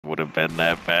would have been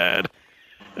that bad.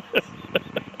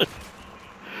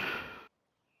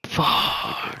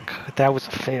 Fuck. That was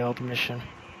a failed mission.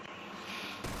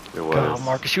 It was. God,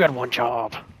 Marcus, you had one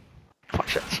job.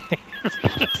 Punch that thing.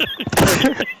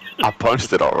 I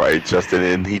punched it alright, Justin,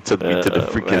 and he took me to the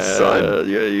freaking sun.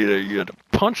 Yeah, you had to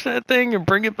punch that thing and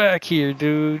bring it back here,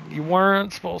 dude. You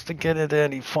weren't supposed to get into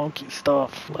any funky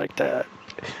stuff like that.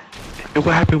 And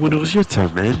what happened when it was your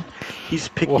turn, man? He's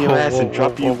picking your ass and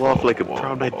dropping you off like a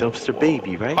prom night dumpster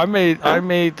baby, right? I made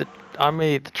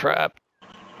the trap.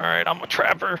 All right, I'm a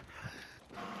trapper.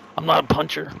 I'm not a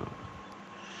puncher.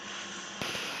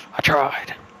 I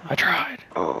tried.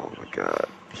 Oh my god.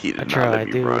 He did I not tried, let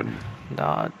me dude. run.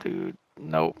 Nah, dude.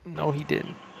 No, he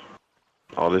didn't.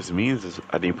 All this means is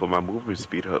I didn't put my movement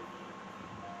speed up.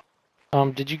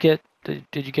 Did you get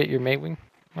your mate wing,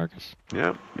 Marcus?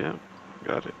 Yeah,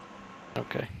 got it.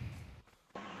 Okay.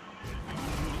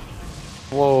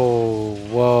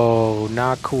 Whoa,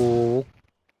 not cool.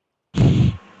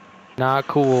 Not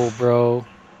cool, bro.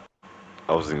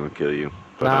 I wasn't gonna kill you.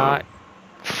 But, Not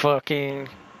fucking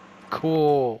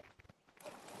cool.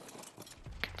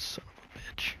 Son of a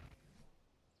bitch.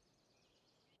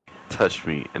 touch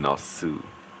me and I'll sue.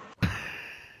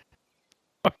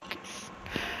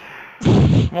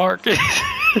 Marcus.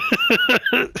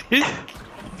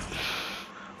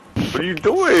 What are you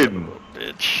doing?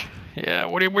 Bitch. Yeah,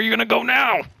 where you gonna go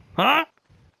now? Huh?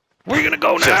 Where you gonna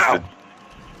go now?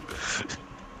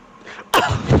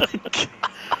 Oh my God.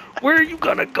 Where are you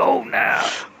gonna go now?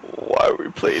 Why are we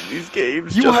playing these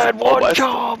games? You Justin, had one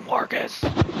job, Marcus.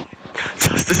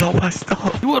 Justin, all my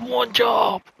stuff. You had one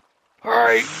job.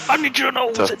 Alright, I need you to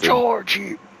know who's in charge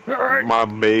here. Alright? My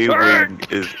main wing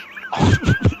is...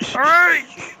 Alright!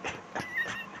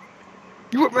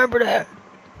 You remember that?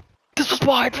 This was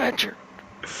my adventure.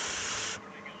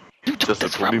 You took Justin,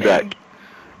 this put from me back.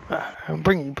 I'm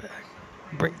bringing you back.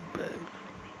 I'm bringing you back.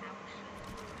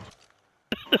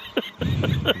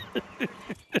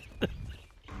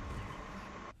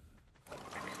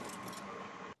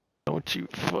 Don't you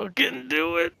fucking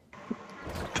do it.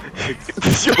 Yo,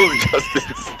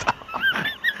 Justin, stop.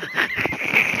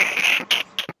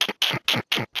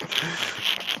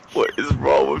 What is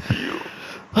wrong with you?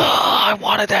 I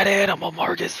wanted that animal,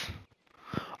 Marcus.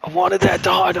 I wanted that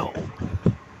dino.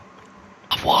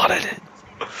 I wanted it.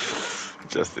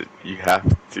 Justin, you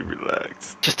have to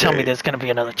relax. Just tell me there's gonna be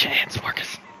another chance,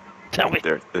 Marcus. Tell me.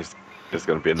 There's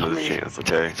gonna be another chance,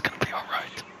 okay? It's gonna be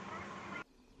alright.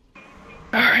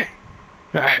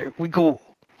 Alright, we cool.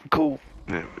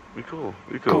 Yeah, we cool,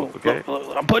 okay?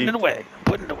 Look, I'm putting it away.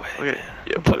 Okay,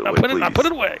 yeah, I put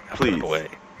it away. I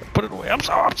put it away. I'm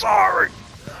sorry.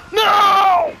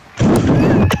 No!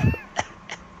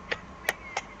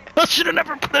 I should have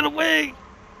never put it away.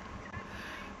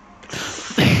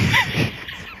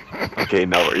 Okay,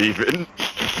 now we're even.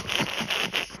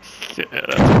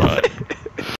 Yeah.